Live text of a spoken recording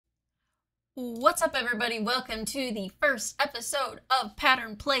What's up, everybody? Welcome to the first episode of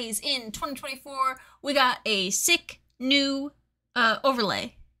Pattrn Plays in 2024. We got a sick new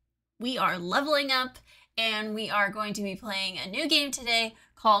overlay. We are leveling up, and we are going to be playing a new game today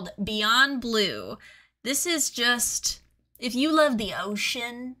called Beyond Blue. This is just, if you love the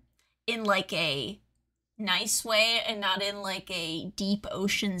ocean in like a nice way and not in like a deep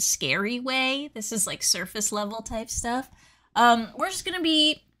ocean scary way, this is like surface level type stuff. We're just gonna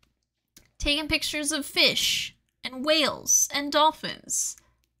be taking pictures of fish and whales and dolphins.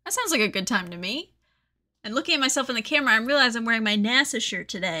 That sounds like a good time to me. And looking at myself in the camera, I realize I'm wearing my NASA shirt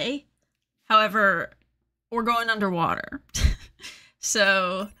today. However, we're going underwater.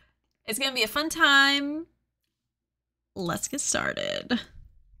 So it's gonna be a fun time. Let's get started.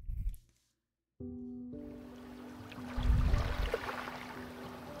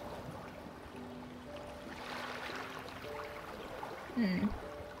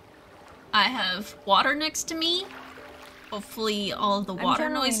 I have water next to me. Hopefully all of the water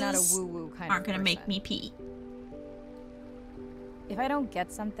noises aren't gonna make me pee. If I don't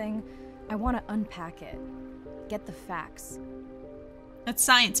get something, I want to unpack it. Get the facts. That's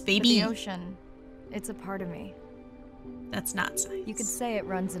science, baby. For the ocean, it's a part of me. That's not science. You could say it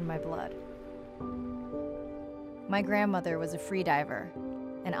runs in my blood. My grandmother was a freediver,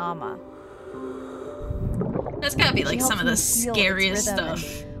 an ama. That's gotta be like some of the scariest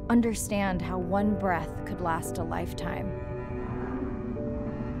stuff. Understand how one breath could last a lifetime.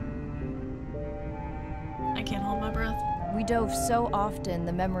 I can't hold my breath. We dove so often,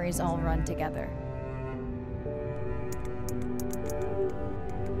 the memories all run together.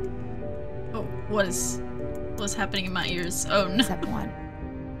 Oh, what's happening in my ears? Oh no. Except one.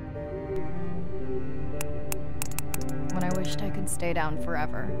 When I wished I could stay down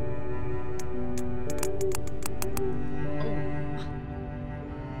forever.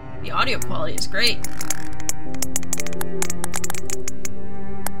 The audio quality is great.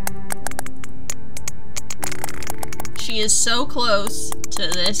 She is so close to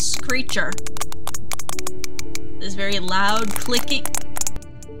this creature. This very loud clicking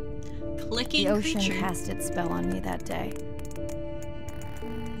The ocean creature. cast its spell on me that day.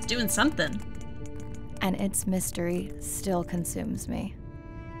 It's doing something. And its mystery still consumes me.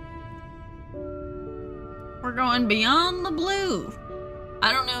 We're going beyond the blue.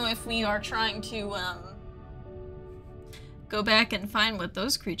 I don't know if we are trying to go back and find what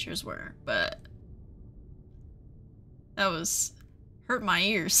those creatures were, but that was hurt my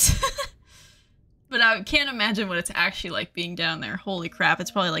ears. But I can't imagine what it's actually like being down there. Holy crap,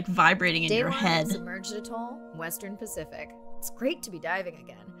 it's probably like vibrating in your head. Submerged atoll, Western Pacific. It's great to be diving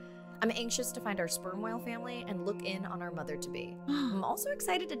again. I'm anxious to find our sperm whale family and look in on our mother-to-be. I'm also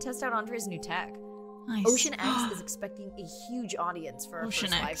excited to test out Andre's new tech. Nice. Ocean X is expecting a huge audience for our Ocean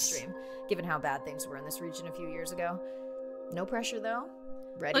first X. live stream, given how bad things were in this region a few years ago. No pressure though.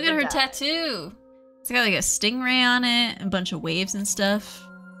 Ready Look to at her dive. tattoo. It's got like a stingray on it and a bunch of waves and stuff.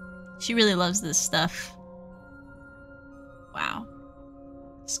 She really loves this stuff. Wow.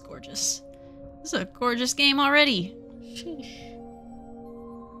 It's gorgeous. This is a gorgeous game already. Sheesh.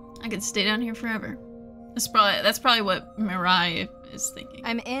 I could stay down here forever. That's probably what Mirai is thinking.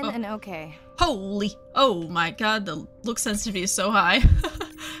 I'm in and okay. Holy! Oh my god, the look sensitivity is so high.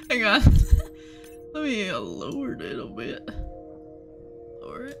 Hang on. Let me lower it a little bit.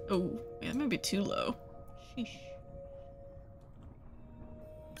 Lower it? Oh, yeah, that might be too low. Sheesh.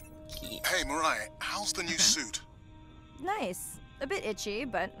 Hey, Mariah, how's the new suit? Nice. A bit itchy,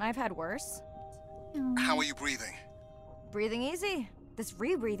 but I've had worse. How are you breathing? Breathing easy. This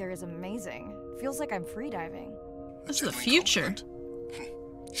rebreather is amazing. Feels like I'm freediving. This is the Genuine future. compliment.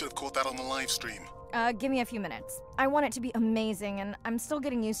 Should have caught that on the live stream. Give me a few minutes. I want it to be amazing, and I'm still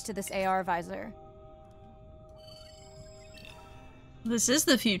getting used to this AR visor. This is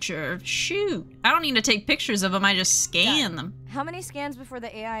the future. Shoot. I don't need to take pictures of them, I just scan them. How many scans before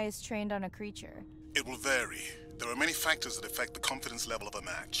the AI is trained on a creature? It will vary. There are many factors that affect the confidence level of a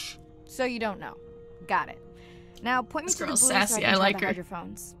match. So you don't know. Got it. Now point me This to the blue girl's so I sassy, can I try like the her.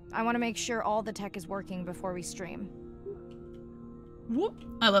 hydrophones. I want to make sure all the tech is working before we stream. Whoop.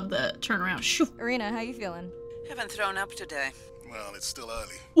 I love the turnaround. Shoo. Arena, how you feeling? Haven't thrown up today. Well, it's still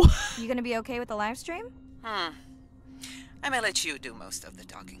early. You gonna be okay with the live stream? I may let you do most of the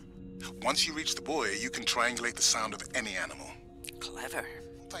talking. Once you reach the buoy, you can triangulate the sound of any animal. Clever.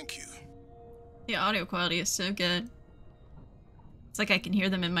 Thank you. The audio quality is so good. It's like I can hear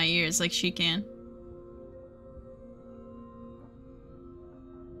them in my ears like she can.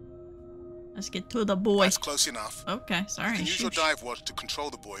 Let's get to the buoy. That's close enough. Okay, sorry. You can use your Shoosh. dive watch to control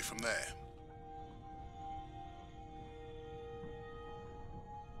the buoy from there.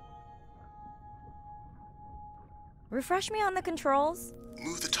 Refresh me on the controls.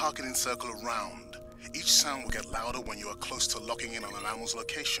 Move the targeting circle around. Each sound will get louder when you are close to locking in on an animal's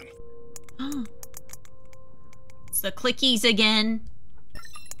location. Oh. It's the clickies again.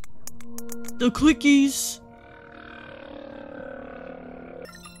 The clickies.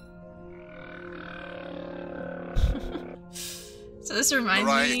 So this reminds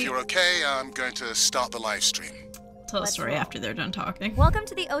Mariah, me... if you're okay, I'm going to start the live stream. Tell a story after they're done talking. Welcome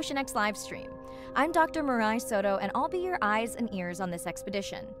to the Ocean X live stream. I'm Dr. Mariah Soto, and I'll be your eyes and ears on this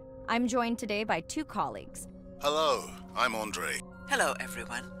expedition. I'm joined today by 2 colleagues. Hello, I'm Andre. Hello,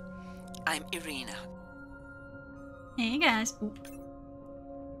 everyone. I'm Irina. Hey guys. Ooh.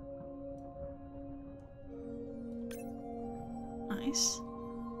 Nice.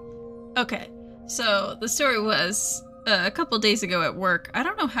 Okay, so the story was a couple days ago at work. I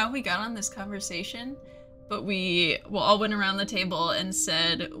don't know how we got on this conversation, but we all went around the table and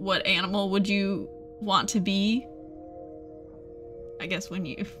said, what animal would you want to be? I guess when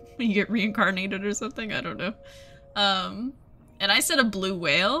you get reincarnated or something, I don't know. And I said a blue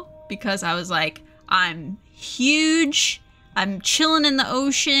whale because I was like, I'm huge, I'm chilling in the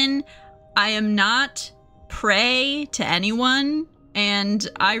ocean, I am not prey to anyone, and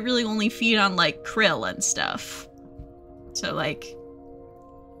I really only feed on like krill and stuff. So like,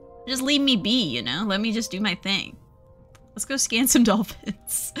 just leave me be, you know? Let me just do my thing. Let's go scan some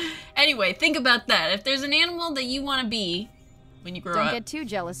dolphins. Anyway, think about that. If there's an animal that you want to be when you grow up. Don't get too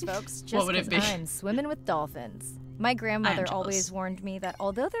jealous, folks, just What would it because be? I'm swimming with dolphins. My grandmother always warned me that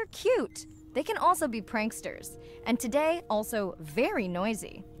although they're cute, they can also be pranksters. And today, also very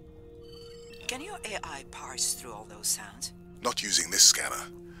noisy. Can your AI parse through all those sounds? Not using this scanner,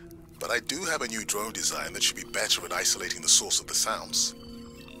 but I do have a new drone design that should be better at isolating the source of the sounds.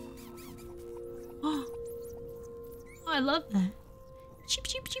 Oh, I love that. Cheep,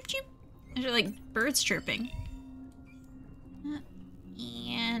 cheep, cheep, cheep. Those are like birds chirping.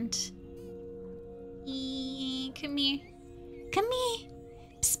 And... come here. Come here.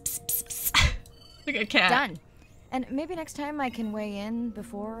 Psst, psst, psst, psst. Like a cat. Done. And maybe next time I can weigh in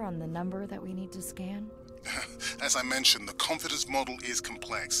before on the number that we need to scan. As I mentioned, the confidence model is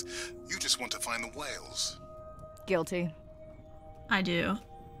complex. You just want to find the whales. Guilty. I do.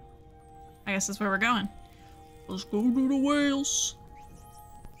 I guess that's where we're going. Let's go to the whales.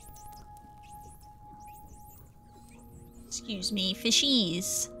 Excuse me,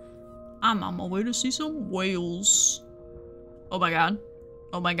 fishies. I'm on my way to see some whales. Oh my god.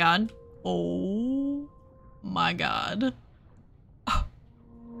 Oh my god. Oh my god.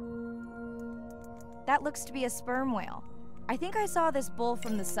 That looks to be a sperm whale. I think I saw this bull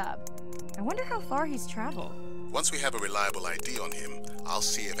from the sub. I wonder how far he's traveled. Once we have a reliable ID on him, I'll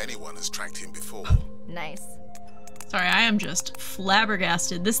see if anyone has tracked him before. Nice. Sorry, I am just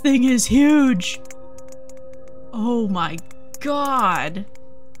flabbergasted. This thing is huge. Oh my god.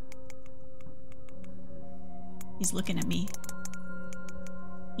 He's looking at me.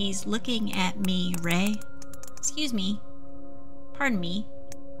 He's looking at me, Ray. Excuse me. Pardon me.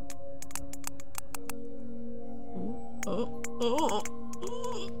 Oh.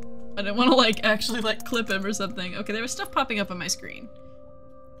 I didn't want to like actually like clip him or something. Okay, there was stuff popping up on my screen.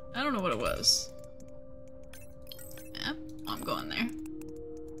 I don't know what it was. Yeah, I'm going there.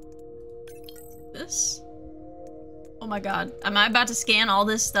 This? Oh my god. Am I about to scan all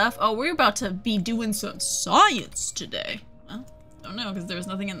this stuff? Oh, we're about to be doing some science today. Well, don't know because there was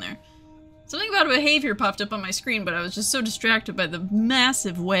nothing in there. Something about behavior popped up on my screen, but I was just so distracted by the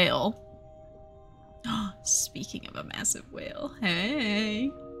massive whale. Speaking of a massive whale,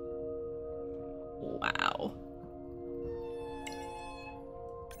 hey. Wow.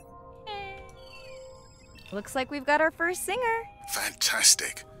 Hey. Looks like we've got our first singer.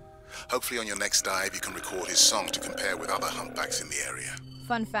 Fantastic. Hopefully on your next dive you can record his song to compare with other humpbacks in the area.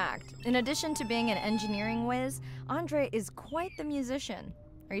 Fun fact, in addition to being an engineering whiz, Andre is quite the musician.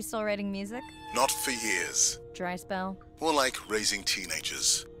 Are you still writing music? Not for years. Dry spell? More like raising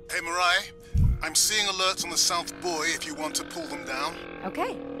teenagers. Hey Mariah, I'm seeing alerts on the South Buoy if you want to pull them down.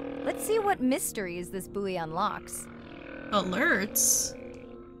 Okay, let's see what mysteries this buoy unlocks. Alerts?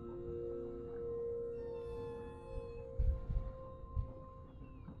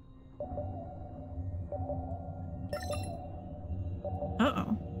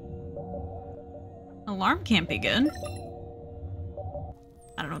 Uh-oh. Alarm can't be good.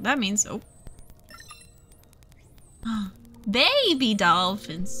 I don't know what that means. Oh. Baby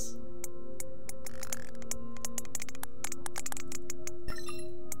dolphins.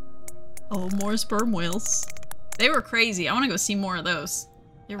 Oh, more sperm whales. They were crazy. I want to go see more of those.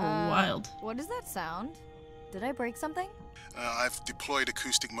 They were wild. What does that sound? Did I break something? I've deployed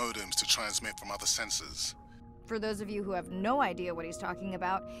acoustic modems to transmit from other sensors. For those of you who have no idea what he's talking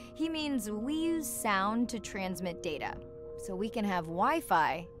about, he means we use sound to transmit data, so we can have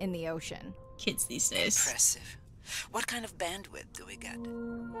Wi-Fi in the ocean. Kids these days. Impressive. What kind of bandwidth do we get?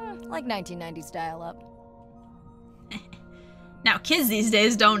 Like 1990s dial-up. Now, kids these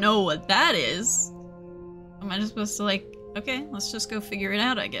days don't know what that is. Am I just supposed to, like, okay, let's just go figure it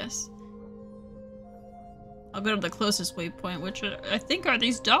out, I guess. I'll go to the closest waypoint, which I think are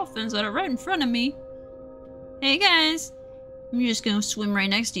these dolphins that are right in front of me. Hey, guys. I'm just gonna swim right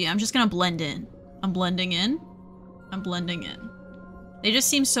next to you. I'm just gonna blend in. I'm blending in. I'm blending in. They just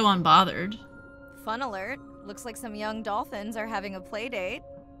seem so unbothered. Fun alert. Looks like some young dolphins are having a play date.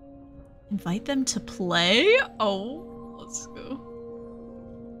 Invite them to play? Oh, let's go.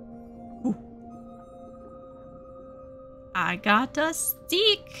 Ooh. I got a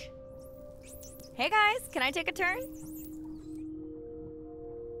stick. Hey guys, can I take a turn?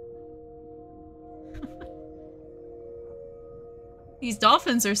 These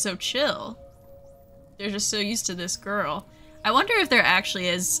dolphins are so chill. They're just so used to this girl. I wonder if there actually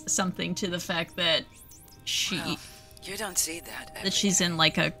is something to the fact that Well, you don't see that. that she's in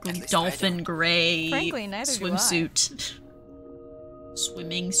like a dolphin gray Frankly, neither do I. swimsuit.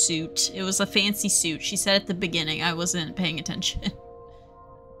 Swimming suit. It was a fancy suit. She said at the beginning. I wasn't paying attention.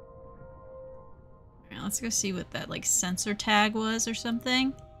 Alright, let's go see what that like sensor tag was or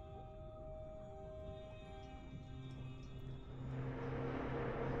something.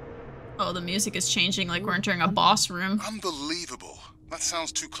 Oh, the music is changing like we're entering a boss room. Unbelievable. That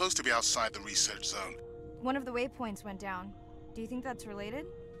sounds too close to be outside the research zone. One of the waypoints went down. Do you think that's related?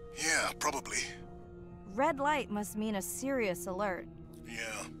 Yeah, probably. Red light must mean a serious alert.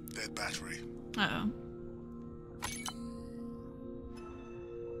 Yeah, dead battery. Uh-oh.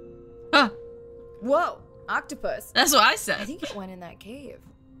 Ah, Whoa, octopus. that's what I I said. think it went in that cave.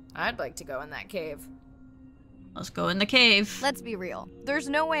 I'd like to go in that cave. Let's go in the cave. Let's be real. There's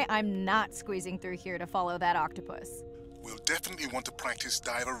no way I'm not squeezing through here to follow that octopus. We'll definitely want to practice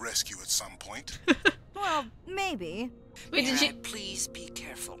diver rescue at some point. Well, maybe. Wait, did you... Mirai, please be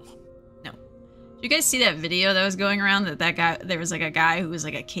careful. No. Did you guys see that video that was going around that guy, there was like a guy who was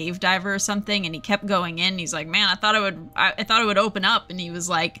like a cave diver or something, and he kept going in, he's like, man, I thought it would open up, and he was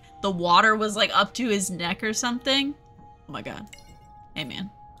like, the water was like up to his neck or something. Oh my god. Hey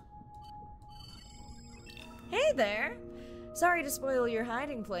man. Hey there. Sorry to spoil your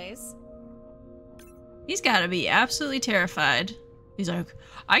hiding place. He's gotta be absolutely terrified. He's like,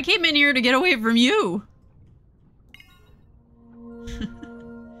 I came in here to get away from you.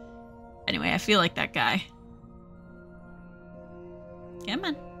 Anyway, I feel like that guy. Come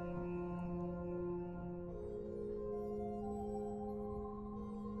on.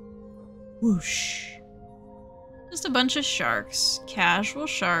 Whoosh. Just a bunch of sharks. Casual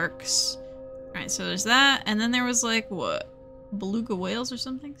sharks. Alright, so there's that, and then there was like, what? Beluga whales or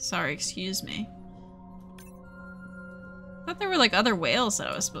something? Sorry, excuse me. I thought there were like other whales that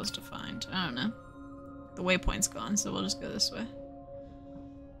I was supposed to find. I don't know. The waypoint's gone, so we'll just go this way.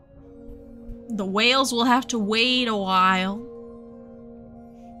 The whales will have to wait a while.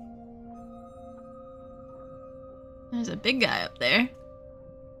 There's a big guy up there.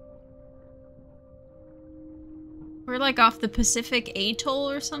 We're like off the Pacific Atoll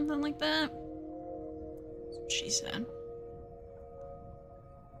or something like that. That's what she said.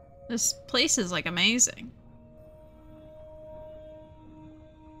 This place is like amazing.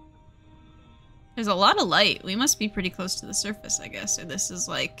 There's a lot of light. We must be pretty close to the surface, I guess. Or this is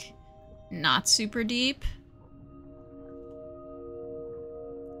like not super deep.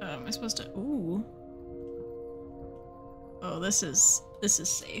 Oh, am I supposed to? Ooh. Oh, this is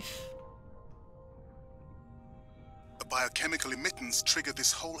safe. The biochemical emittance triggered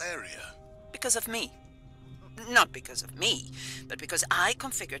this whole area. Because of me. Not because of me, but because I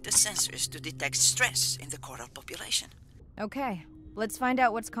configured the sensors to detect stress in the coral population. Okay, let's find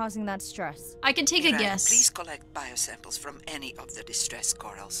out what's causing that stress. I can take a Mirai, guess. Please collect biosamples from any of the distressed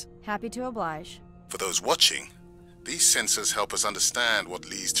corals. Happy to oblige. For those watching, these sensors help us understand what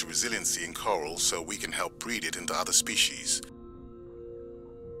leads to resiliency in coral so we can help breed it into other species.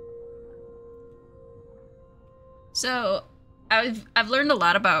 So, I've learned a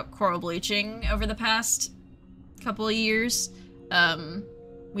lot about coral bleaching over the past couple of years.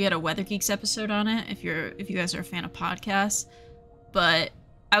 We had a Weather Geeks episode on it, if you guys are a fan of podcasts. But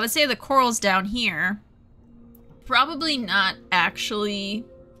I would say the corals down here probably not actually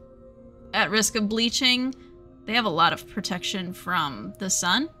at risk of bleaching. They have a lot of protection from the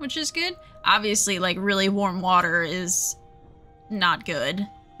sun, which is good. Obviously, like really warm water is not good.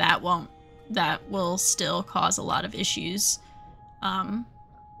 That will still cause a lot of issues.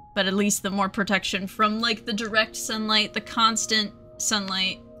 But at least the more protection from, like, the direct sunlight, the constant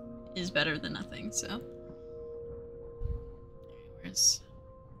sunlight is better than nothing, so.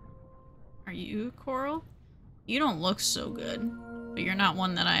 Are you Coral? You don't look so good, but you're not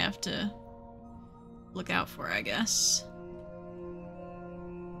one that I have to look out for, I guess.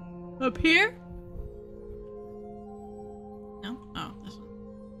 Up here? No? Oh, this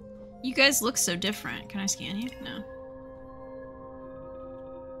one. You guys look so different. Can I scan you? No.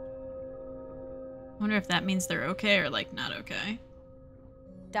 I wonder if that means they're okay or, like, not okay.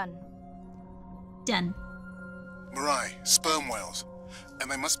 Done. Done. Mirai, sperm whales. And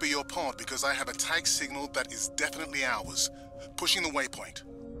they must be your pod because I have a tag signal that is definitely ours. Pushing the waypoint.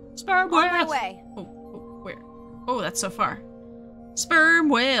 Sperm On whales! my way. Oh, where? Oh, that's so far. Sperm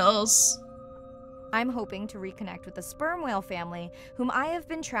whales! I'm hoping to reconnect with the sperm whale family, whom I have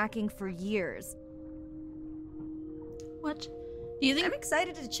been tracking for years. What? Do you think I'm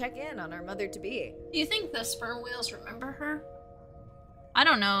excited to check in on our mother-to-be. Do you think the sperm whales remember her? I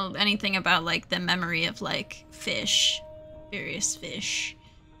don't know anything about, like, the memory of, like, fish. Various fish.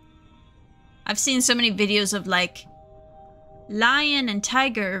 I've seen so many videos of, like, lion and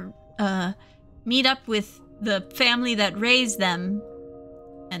tiger meet up with the family that raised them.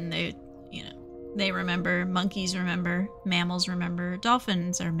 And they, you know, they remember. Monkeys remember. Mammals remember.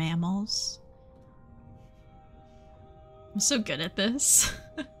 Dolphins are mammals. I'm so good at this.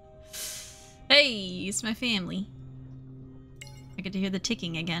 Hey, it's my family. I get to hear the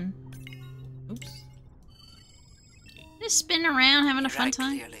ticking again. Oops. Just spinning around, having a fun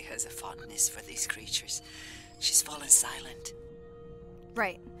time. Clearly has a fondness for these creatures. She's fallen silent.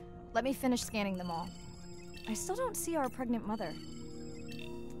 Right. Let me finish scanning them all. I still don't see our pregnant mother.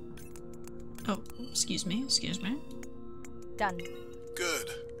 Oh, excuse me, excuse me. Done. Good.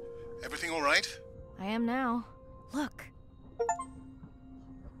 Everything all right? I am now. Look.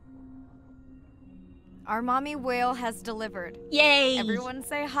 Our mommy whale has delivered. Yay! Everyone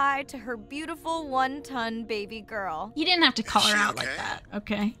say hi to her beautiful 1-ton baby girl. You didn't have to call Is her she out okay? like that,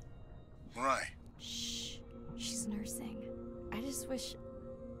 okay? Mirai. Shh. She's nursing. I just wish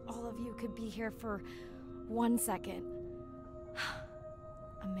all of you could be here for 1 second.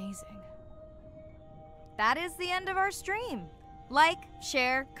 Amazing. That is the end of our stream. Like,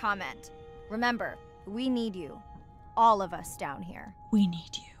 share, comment. Remember, we need you. All of us down here. We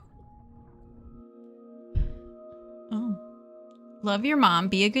need you. Oh. Love your mom,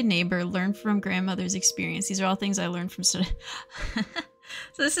 be a good neighbor, learn from grandmother's experience. These are all things I learned from study.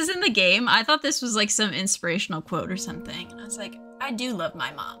 So this is in the game. I thought this was like some inspirational quote or something. And I was like, I do love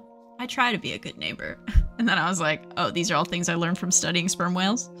my mom. I try to be a good neighbor. And then I was like, oh, these are all things I learned from studying sperm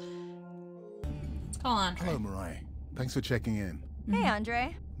whales? Let's call Andre. Hello, Mirai. Thanks for checking in. Hey,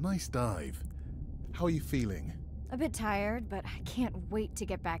 Andre. Nice dive. How are you feeling? A bit tired, but I can't wait to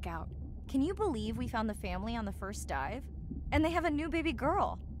get back out. Can you believe we found the family on the first dive? And they have a new baby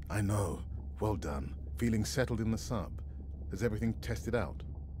girl. I know. Well done. Feeling settled in the sub. Has everything tested out?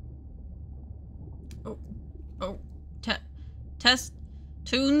 Oh. Test.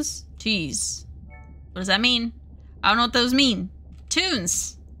 Tunes. Tease. What does that mean? I don't know what those mean.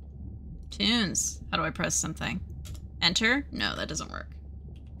 Tunes. Tunes. How do I press something? Enter? No, that doesn't work.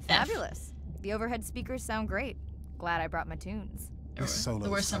 Fabulous. The overhead speakers sound great. Glad I brought my tunes. There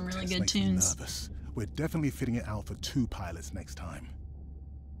were some really good tunes. Nervous. We're definitely fitting it out for 2 pilots next time.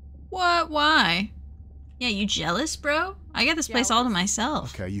 What? Why? Yeah, you jealous, bro? I got this place all to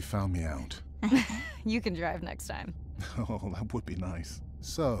myself. Okay, you found me out. You can drive next time. Oh, that would be nice.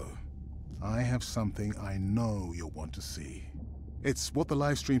 So, I have something I know you'll want to see. It's what the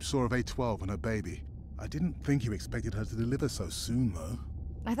live stream saw of A12 and her baby. I didn't think you expected her to deliver so soon, though.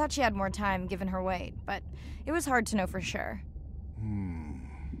 I thought she had more time given her weight, but it was hard to know for sure.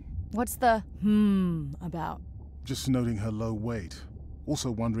 What's the about? Just noting her low weight. Also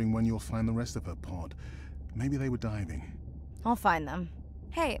wondering when you'll find the rest of her pod. Maybe they were diving. I'll find them.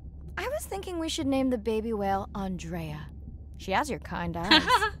 Hey, I was thinking we should name the baby whale Andrea. She has your kind eyes.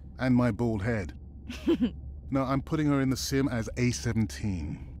 And my bald head. No, I'm putting her in the sim as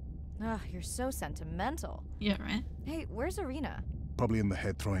A17. Ugh, you're so sentimental. Yeah, right? Hey, where's Arena? Probably in the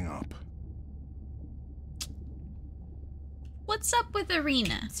head throwing up. What's up with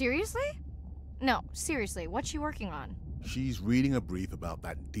Arena? Seriously? No, seriously, what's she working on? She's reading a brief about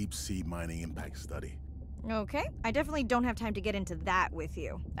that deep-sea mining impact study. Okay, I definitely don't have time to get into that with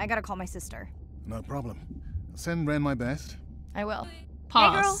you. I gotta call my sister. No problem. Send Ren my best. I will.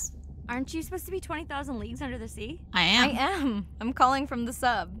 Pause. Hey girl, aren't you supposed to be 20,000 leagues under the sea? I am. I am. I'm calling from the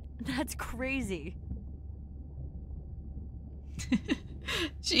sub. That's crazy.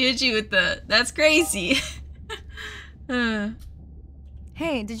 She hit you with the, that's crazy. Hey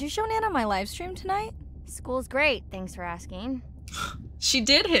Hey, did you show Nana my live stream tonight? School's great, thanks for asking. She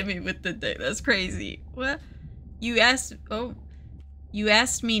did hit me with the dick. That's crazy. What? You asked... Oh. You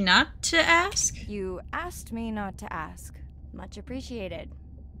asked me not to ask? You asked me not to ask. Much appreciated.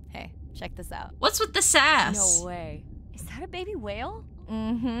 Hey, check this out. What's with the sass? No way. Is that a baby whale?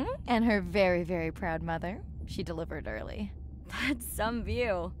 Mm-hmm. And her very, very proud mother. She delivered early. That's some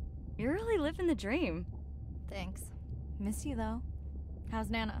view. You're really living the dream. Thanks. Miss you, though. How's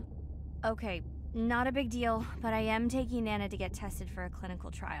Nana? Okay, not a big deal, but I am taking Nana to get tested for a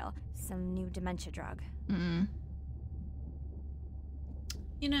clinical trial. Some new dementia drug.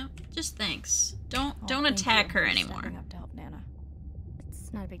 You know, just thanks. Don't Thank attack you her for anymore. stepping up to help Nana.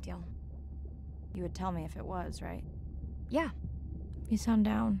 It's not a big deal. You would tell me if it was, right? Yeah. You sound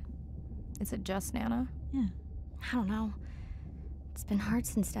down. Is it just Nana? Yeah. I don't know. It's been hard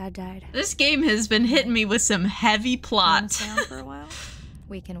since Dad died. This game has been hitting me with some heavy plot. Wanna stay on for a while?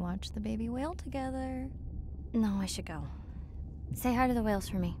 We can watch the baby whale together. No, I should go. Say hi to the whales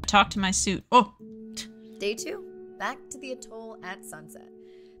for me. Talk to my suit. Oh. Day 2, back to the atoll at sunset.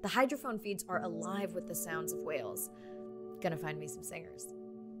 The hydrophone feeds are alive with the sounds of whales. Gonna find me some singers.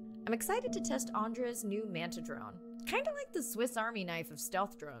 I'm excited to test Andrea's new manta drone. Kinda like the Swiss Army knife of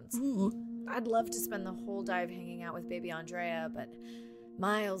stealth drones. Ooh. I'd love to spend the whole dive hanging out with baby Andrea, but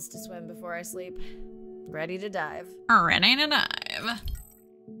miles to swim before I sleep. Ready to dive. Ready to dive.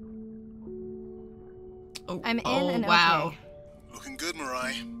 Oh, I'm in and wow. okay. Looking good,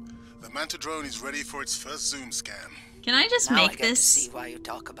 Mirai. The Manta drone is ready for its first zoom scan. Can I just Now I make get to this see why you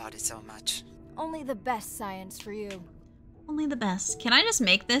talk about it so much. Only the best science for you. only the best? Can I just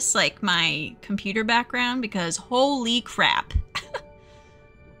make this like my computer background? Because holy crap.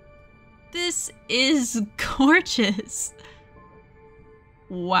 This is gorgeous.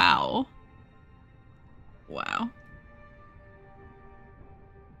 Wow. Wow.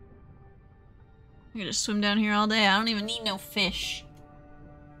 I could just swim down here all day. I don't even need no fish.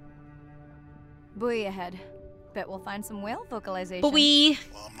 Buoy ahead. Bet we'll find some whale vocalization. But we...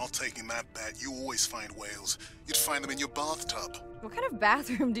 Well, I'm not taking that bet. You always find whales. You'd find them in your bathtub. What kind of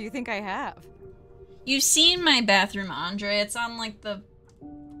bathroom do you think I have? You've seen my bathroom, Andre. It's on like the...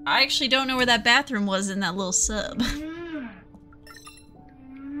 I actually don't know where that bathroom was in that little sub.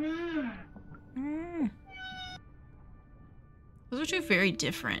 Those are two very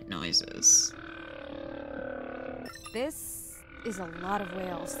different noises. This is a lot of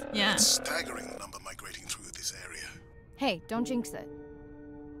whales. Yeah. It's staggering the number migrating through this area. Hey, don't jinx it.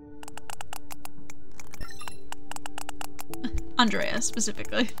 Andrea,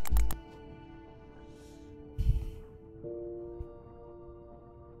 specifically.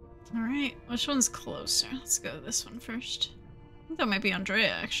 Alright, which one's closer? Let's go to this one first. I think that might be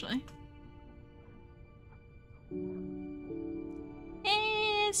Andrea, actually.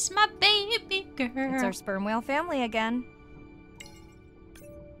 It's my baby girl. It's our sperm whale family again.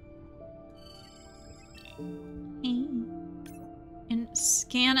 And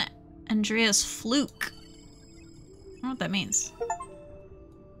scan Andrea's fluke. I don't know what that means.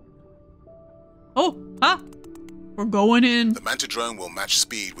 Oh! Ah! We're going in. The Manta drone will match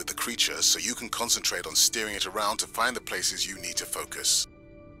speed with the creature, so you can concentrate on steering it around to find the places you need to focus.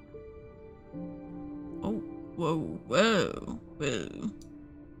 Oh, whoa, whoa, whoa.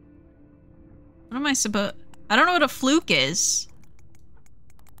 What am I supposed... I don't know what a fluke is.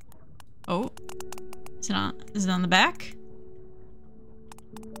 Oh. Is it on the back?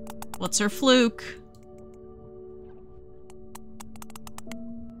 What's her fluke?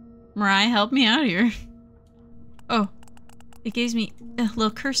 Mariah, help me out here. Oh. It gives me a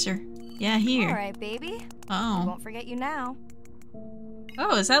little cursor. Yeah, here. Alright, baby. We Oh. won't forget you now.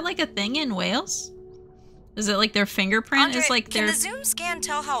 Oh, is that like a thing in Wales? Is it like their fingerprint? Andre, Is like can their... the zoom scan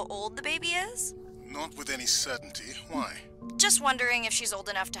tell how old the baby is? Not with any certainty. Why? Just wondering if she's old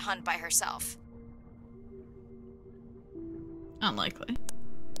enough to hunt by herself. Unlikely.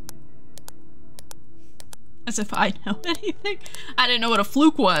 As if I know anything. I didn't know what a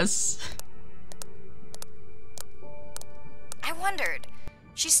fluke was. I wondered.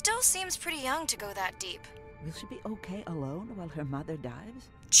 She still seems pretty young to go that deep. Will she be okay alone while her mother dives?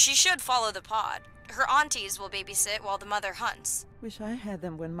 She should follow the pod. Her aunties will babysit while the mother hunts. Wish I had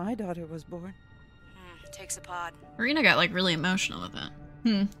them when my daughter was born. Takes a pod. Irina got like really emotional with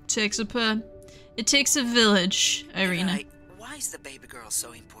that. Takes a pod. It takes a village, Irina. Right. Why is the baby girl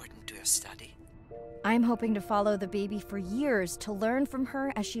so important to your study? I'm hoping to follow the baby for years to learn from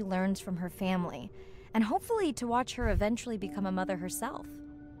her as she learns from her family. And hopefully to watch her eventually become a mother herself.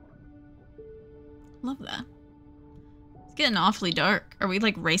 Love that. It's getting awfully dark. Are we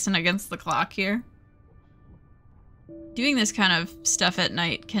like racing against the clock here? Doing this kind of stuff at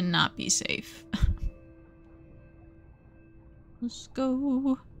night cannot be safe. Let's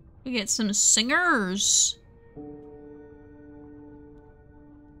go. We get some singers.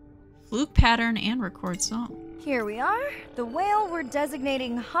 Fluke pattern and record song. Here we are. The whale we're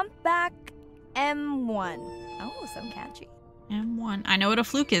designating Humpback M1. Oh, so catchy. M1. I know what a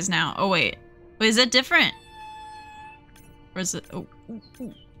fluke is now. Oh, wait. Wait, is it different? Or is it... Oh, ooh,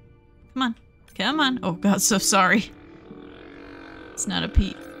 ooh. Come on. Come on. Oh, God, so sorry. It's not a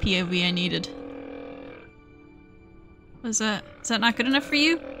POV I needed. Was that... Is that not good enough for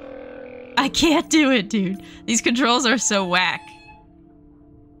you? I can't do it, dude. These controls are so whack.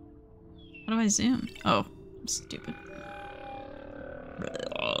 How do I zoom? Oh, I'm stupid.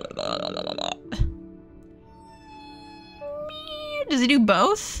 Does he do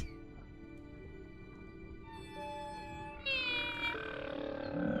both?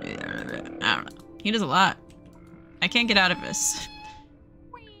 I don't know. He does a lot. I can't get out of this.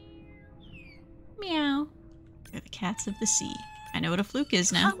 Meow. They're the cats of the sea. I know what a fluke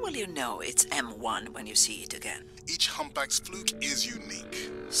is now. How will you know it's M1 when you see it again? Each humpback's fluke is unique.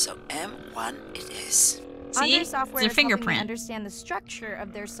 So M1 it is. See? Andre software It's is their helping me fingerprint. understand the structure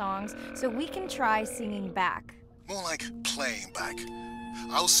of their songs so we can try singing back. More like playing back.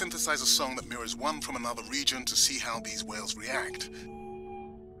 I'll synthesize a song that mirrors one from another region to see how these whales react.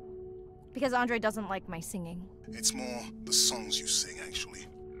 Because Andre doesn't like my singing. It's more the songs you sing, actually.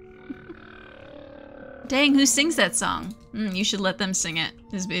 Dang, who sings that song? You should let them sing it,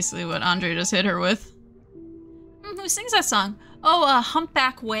 is basically what Andre just hit her with. Who sings that song? Oh, a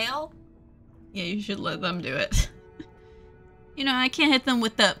humpback whale? Yeah, you should let them do it. You know, I can't hit them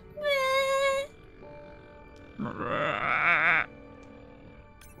with the...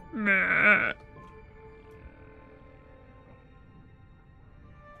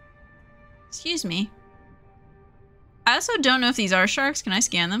 Excuse me. I also don't know if these are sharks. Can I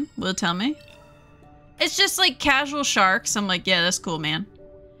scan them? Will it tell me? It's just like casual sharks. I'm like, yeah, that's cool, man.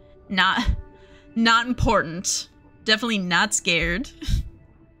 Not important. Definitely not scared.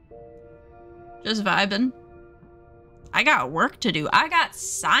 Just vibing. I got work to do. I got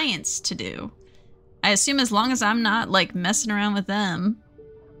science to do. I assume as long as I'm not like messing around with them,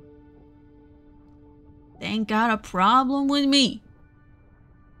 they ain't got a problem with me.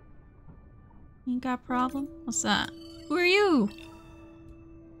 Ain't got a problem? What's that? Who are you?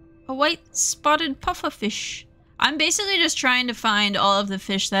 A white spotted pufferfish. I'm basically just trying to find all of the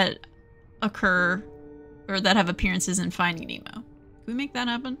fish that occur or that have appearances in Finding Nemo. Can we make that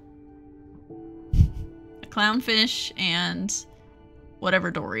happen? A clownfish and whatever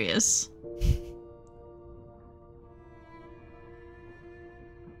Dory is.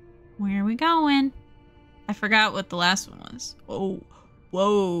 Where are we going? I forgot what the last one was. Whoa.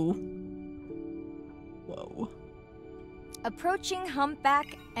 Whoa. Whoa. Approaching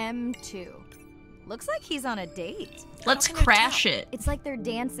Humpback M2. Looks like he's on a date. Let's How can you crash tell? it. It's like they're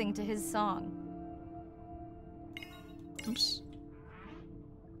dancing to his song. Oops.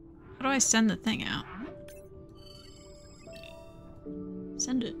 How do I send the thing out?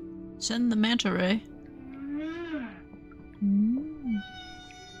 Send it. Send the manta ray.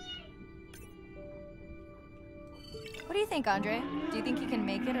 What do you think, Andre? Do you think he can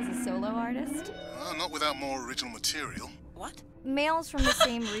make it as a solo artist? Not without more original material. What? Males from the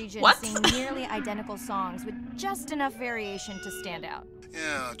same region What? sing nearly identical songs with just enough variation to stand out.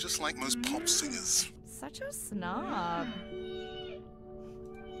 Yeah, just like most pop singers. Such a snob.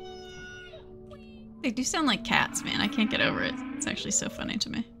 They do sound like cats, man. I can't get over it. It's actually so funny to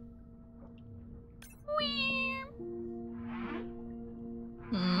me.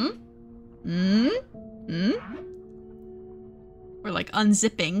 We're like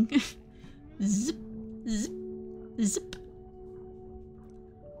unzipping. Zip, zip, zip.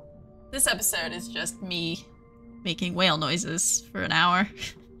 This episode is just me making whale noises for an hour.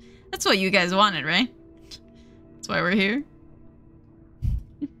 That's what you guys wanted, right? That's why we're here.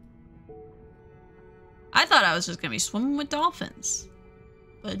 I thought I was just gonna be swimming with dolphins.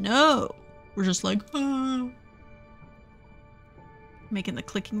 But no. We're just like, oh. Making the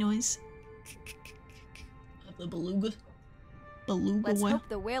clicking noise. Of the beluga. Beluga Let's whale. hope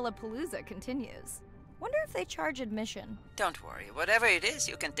the Whalapalooza continues. Wonder if they charge admission. Don't worry. Whatever it is,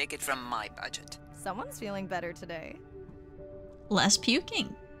 you can take it from my budget. Someone's feeling better today. Less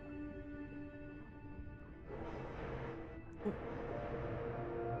puking.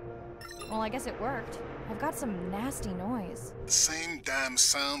 Well, I guess it worked. I've got some nasty noise. The same damn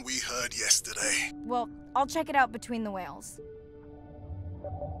sound we heard yesterday. Well, I'll check it out between the whales.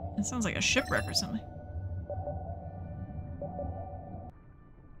 It sounds like a shipwreck or something.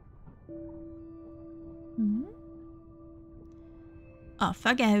 Off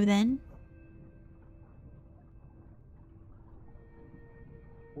I go then.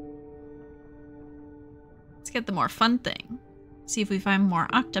 Let's get the more fun thing. See if we find more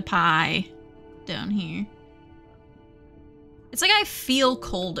octopi down here. It's like I feel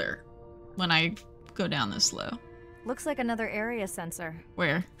colder when I go down this low. Looks like another area sensor.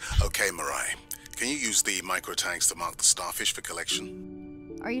 Where? Okay, Mirai. Can you use the micro tags to mark the starfish for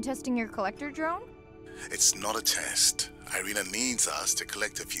collection? Are you testing your collector drone? It's not a test. Irina needs us to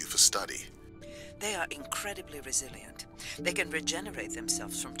collect a few for study. They are incredibly resilient. They can regenerate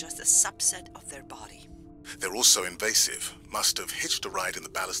themselves from just a subset of their body. They're also invasive. Must have hitched a ride in the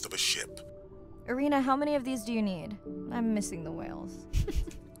ballast of a ship. Irina, how many of these do you need? I'm missing the whales.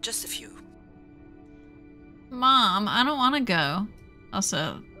 Just a few. Mom, I don't want to go.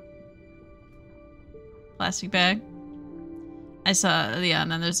 Also, plastic bag. I saw, yeah,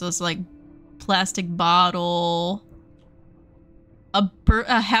 and then there's this like plastic bottle,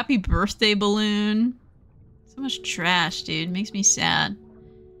 a happy birthday balloon. So much trash, dude. Makes me sad.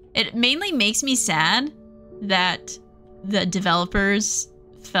 It mainly makes me sad that the developers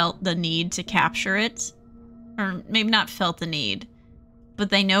felt the need to capture it. Or maybe not felt the need, but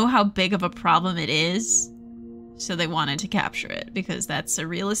they know how big of a problem it is. So they wanted to capture it because that's a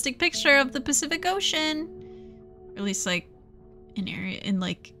realistic picture of the Pacific Ocean. Or at least like in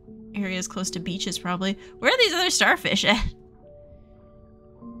like areas close to beaches probably. Where are these other starfish at?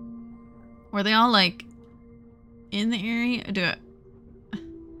 Were they all like in the area? Do it.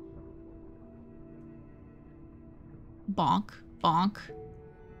 Bonk. Bonk.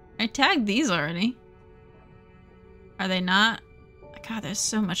 I tagged these already. Are they not? God, there's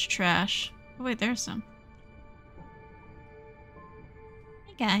so much trash. Oh wait, there's some.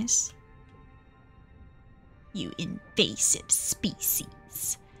 Hey guys. You invasive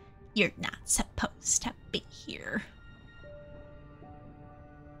species. You're not supposed to be here.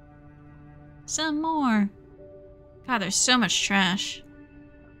 Some more. God, there's so much trash.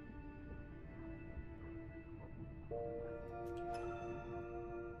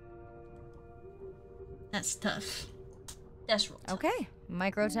 That's tough. That's real tough. Okay,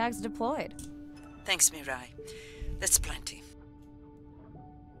 micro tags deployed. Thanks, Mirai. That's plenty.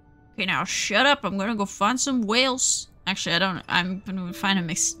 Okay, now shut up. I'm gonna go find some whales. Actually, I don't. I'm gonna find a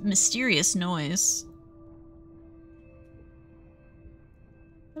mysterious noise.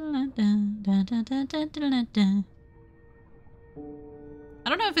 I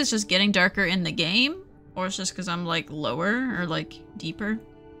don't know if it's just getting darker in the game, or it's just because I'm like lower or like deeper.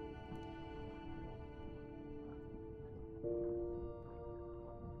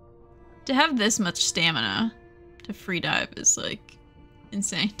 To have this much stamina to free dive is like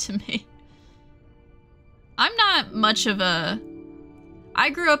insane to me. I'm not much of a...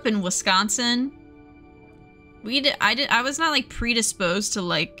 I grew up in Wisconsin. I was not like predisposed to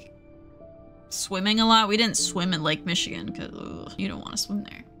like swimming a lot. We didn't swim in Lake Michigan because you don't want to swim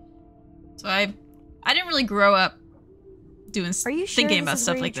there. So I didn't really grow up doing thinking about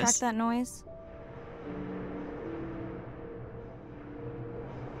stuff like this. Track that noise?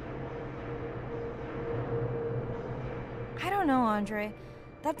 I don't know, Andre.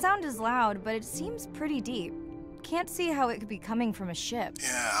 That sound is loud, but it seems pretty deep. Can't see how it could be coming from a ship.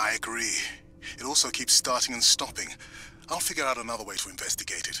 Yeah, I agree. It also keeps starting and stopping. I'll figure out another way to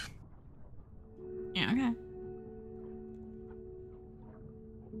investigate it. Yeah, okay.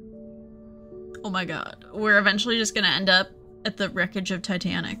 Oh my god. We're eventually just gonna end up at the wreckage of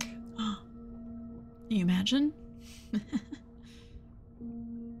Titanic. Can you imagine?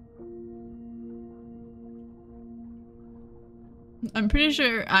 I'm pretty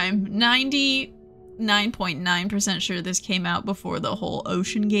sure I'm 99.9% sure this came out before the whole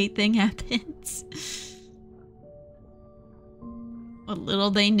Ocean Gate thing happens. What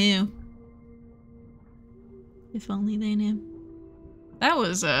little they knew. If only they knew. That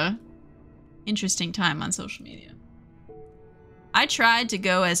was a interesting time on social media. I tried to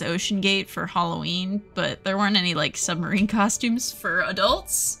go as Ocean Gate for Halloween, but there weren't any like submarine costumes for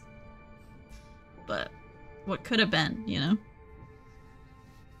adults. But what could have been, you know?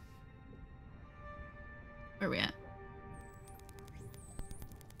 Where are we at?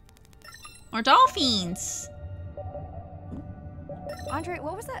 More dolphins! Andre,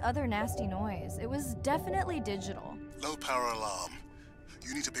 what was that other nasty noise? It was definitely digital. Low power alarm.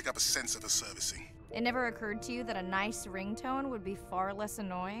 You need to pick up a sensor for servicing. It never occurred to you that a nice ringtone would be far less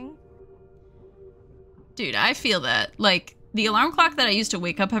annoying? Dude, I feel that. Like, the alarm clock that I used to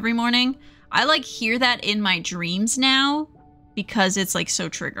wake up every morning, I like hear that in my dreams now because it's like so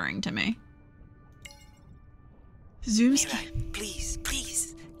triggering to me. Mirai, please,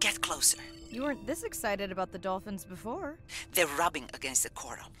 please, get closer. You weren't this excited about the dolphins before. They're rubbing against the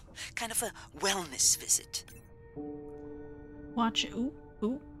coral. Kind of a wellness visit. Watch. Ooh.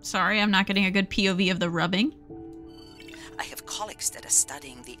 Sorry, I'm not getting a good POV of the rubbing. I have colleagues that are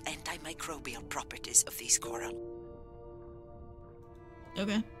studying the antimicrobial properties of these coral.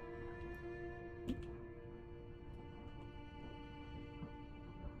 Okay.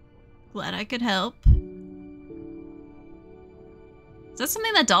 Glad I could help. Is that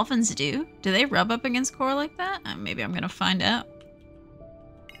something that dolphins do? Do they rub up against coral like that? Maybe I'm gonna find out.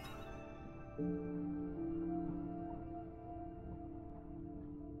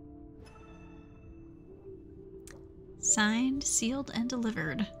 Signed, sealed, and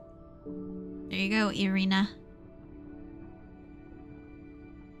delivered. There you go, Irina.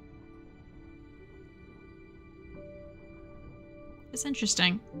 It's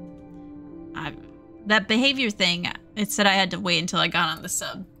interesting. That behavior thing, it said I had to wait until I got on the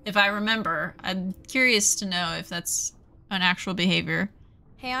sub. If I remember, I'm curious to know if that's an actual behavior.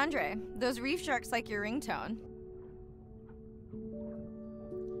 Hey, Andre, those reef sharks like your ringtone.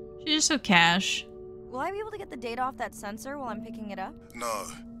 She's just so cash. Will I be able to get the data off that sensor while I'm picking it up? No.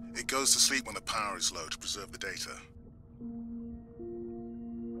 It goes to sleep when the power is low to preserve the data.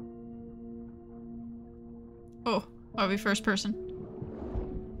 Oh, are we first person?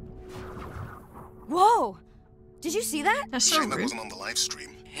 Whoa! Did you see that? That's so Shame that rude. wasn't on the live stream.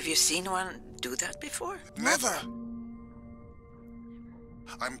 Have you seen one do that before? Never!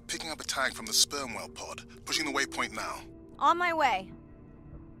 I'm picking up a tag from the sperm whale pod, pushing the waypoint now. On my way.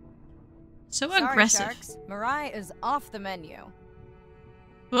 So Sorry, aggressive. sharks. Mirai is off the menu.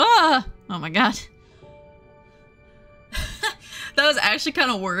 Ah! Oh my god. That was actually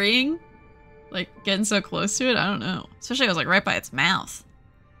kind of worrying. Like, getting so close to it, I don't know. Especially I was like right by its mouth.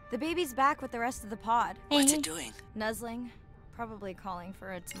 The baby's back with the rest of the pod. What's it doing? Nuzzling. Probably calling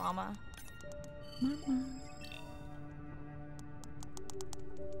for its mama.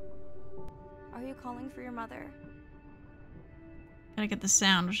 Are you calling for your mother? Gotta get the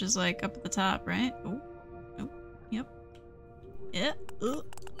sound, which is like up at the top, right? Oh, yep. Yeah. Ooh.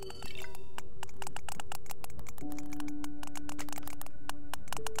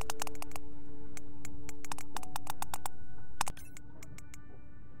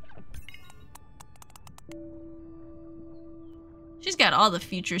 She's got all the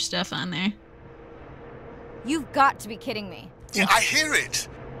future stuff on there. You've got to be kidding me. Yeah, I hear it!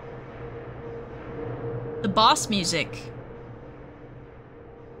 The boss music.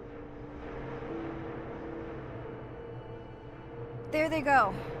 There they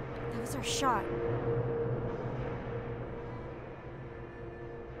go. That was our shot.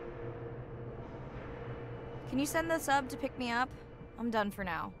 Can you send the sub to pick me up? I'm done for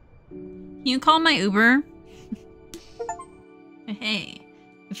now. Can you call my Uber? Hey,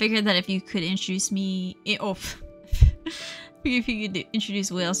 I figured that if you could introduce me... if you could introduce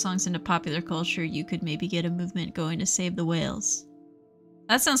whale songs into popular culture, you could maybe get a movement going to save the whales.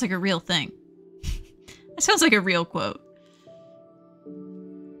 That sounds like a real thing. That sounds like a real quote.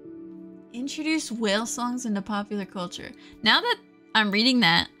 Introduce whale songs into popular culture. Now that I'm reading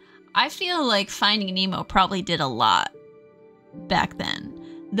that, I feel like Finding Nemo probably did a lot back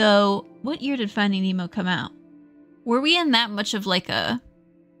then. Though, what year did Finding Nemo come out? Were we in that much of like a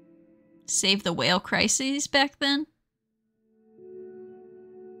save the whale crisis back then?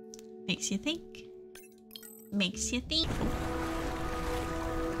 Makes you think. Makes you think.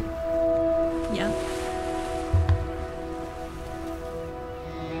 Yeah.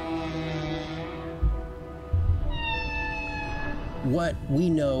 What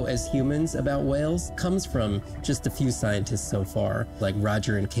we know as humans about whales comes from just a few scientists so far, like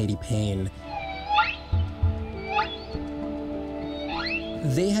Roger and Katie Payne.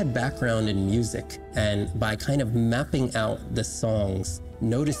 They had background in music, and by kind of mapping out the songs,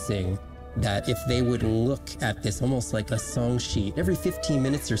 noticing that if they would look at this almost like a song sheet, every 15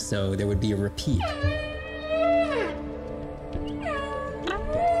 minutes or so, there would be a repeat.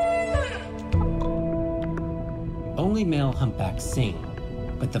 Only male humpbacks sing,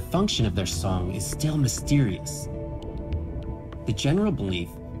 but the function of their song is still mysterious. The general belief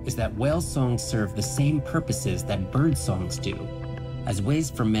is that whale songs serve the same purposes that bird songs do, as ways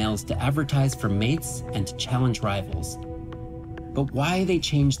for males to advertise for mates and to challenge rivals. But why they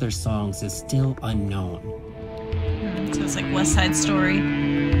change their songs is still unknown. So it's like West Side Story.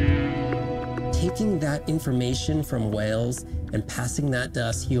 Taking that information from whales and passing that to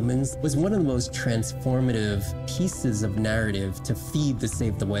us humans was one of the most transformative pieces of narrative to feed the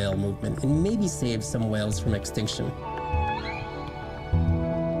Save the Whale movement and maybe save some whales from extinction.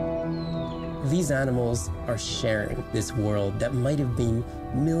 These animals are sharing this world that might have been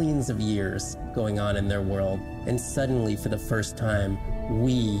millions of years going on in their world, and suddenly, for the first time,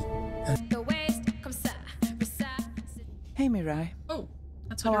 we... Hey, Mirai. Oh,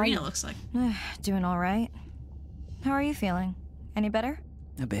 that's what Arena looks like. Doing all right. How are you feeling? Any better?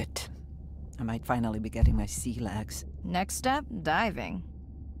 A bit. I might finally be getting my sea legs. Next step, diving.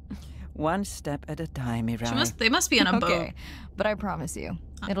 One step at a time, Mirai. They must be on a boat. Okay, but I promise you,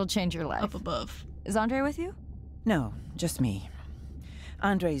 it'll change your life. Up above. Is Andre with you? No, just me.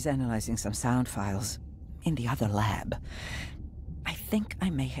 Andre is analyzing some sound files in the other lab. I think I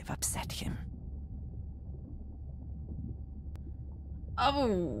may have upset him. Oh,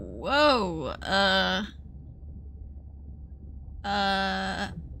 whoa.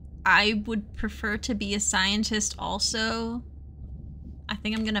 I would prefer to be a scientist also. I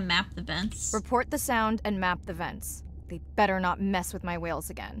think I'm gonna map the vents. Report the sound and map the vents. They better not mess with my whales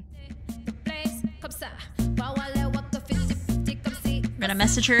again. We're gonna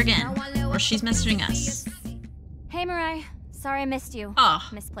message her again, or she's messaging us. Hey, Mirai. Sorry I missed you. Ah.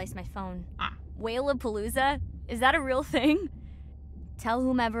 Misplaced my phone. Ah. Whale-a-palooza? Is that a real thing? Tell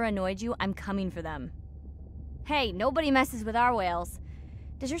whomever annoyed you I'm coming for them. Hey, nobody messes with our whales.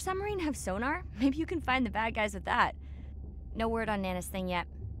 Does your submarine have sonar? Maybe you can find the bad guys with that. No word on Nana's thing yet.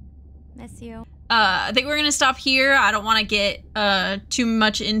 Miss you. I think we're gonna stop here. I don't want to get too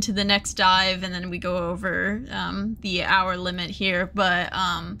much into the next dive, and then we go over the hour limit here. But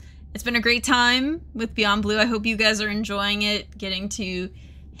it's been a great time with Beyond Blue. I hope you guys are enjoying it, getting to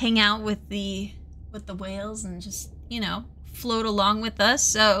hang out with the whales and just, you know, float along with us.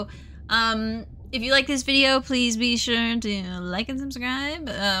 So if you like this video, please be sure to like and subscribe.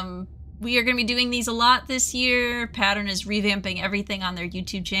 We are going to be doing these a lot this year. Pattrn is revamping everything on their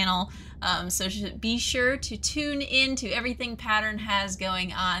YouTube channel. So be sure to tune in to everything Pattrn has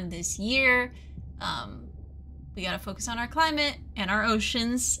going on this year. We got to focus on our climate and our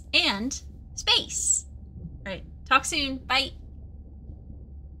oceans and space. All right. Talk soon. Bye.